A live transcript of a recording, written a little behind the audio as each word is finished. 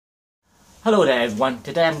Hello there everyone,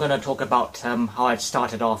 today I'm going to talk about how I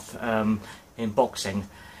started off in boxing.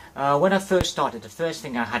 When I first started, the first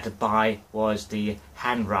thing I had to buy was the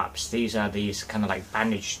hand wraps. These are these kind of like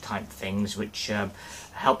bandage type things which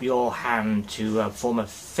help your hand to form a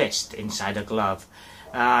fist inside a glove.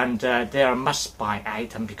 And they're a must-buy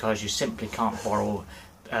item because you simply can't borrow,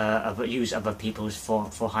 use other people's for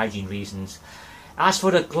hygiene reasons. As for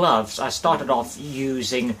the gloves, I started off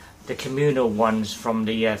using the communal ones from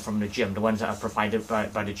the gym, the ones that are provided by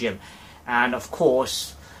the gym, and of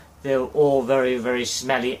course they're all very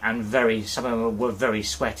smelly and some of them were very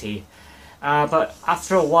sweaty. But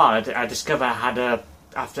after a while, I discovered I had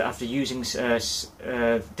after using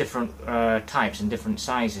different types and different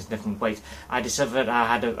sizes, different weights, I discovered I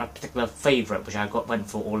had a particular favourite which I went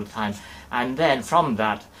for all the time, and then from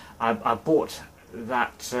that I bought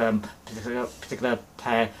that particular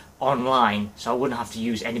pair online, so I wouldn't have to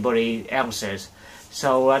use anybody else's.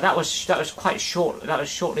 So that was quite short. That was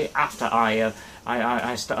shortly after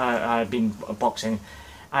I'd been boxing,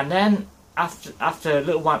 and then after a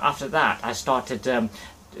little while after that, I started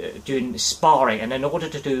doing sparring. And in order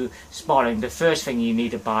to do sparring, the first thing you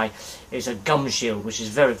need to buy is a gum shield, which is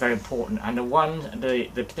very important. And the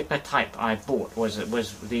particular type I bought was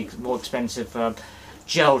the more expensive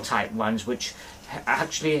gel type ones, which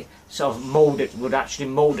actually sort of would actually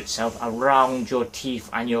mold itself around your teeth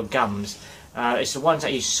and your gums. It's the ones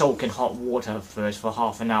that you soak in hot water first for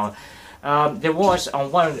half an hour. There was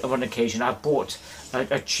on one occasion I bought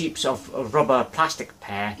a cheap sort of rubber plastic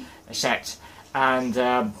set, and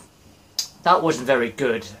that wasn't very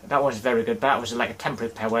good. That wasn't very good. But that was like a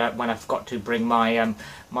temporary pair when I forgot to bring my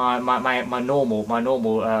my normal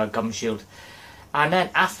gum shield. And then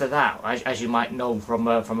after that, as you might know from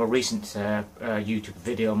a recent YouTube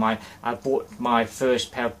video of mine, I bought my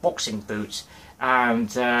first pair of boxing boots, and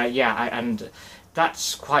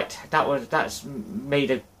that's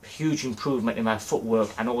made a huge improvement in my footwork,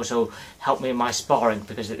 and also helped me in my sparring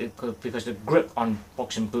because the grip on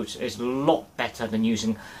boxing boots is a lot better than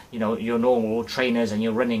using your normal trainers and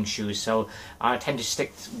your running shoes. So I tend to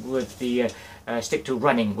stick to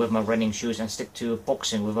running with my running shoes and stick to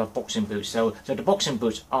boxing with my boxing boots. So the boxing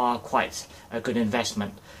boots are quite a good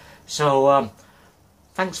investment. So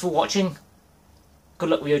thanks for watching. Good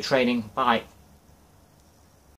luck with your training. Bye.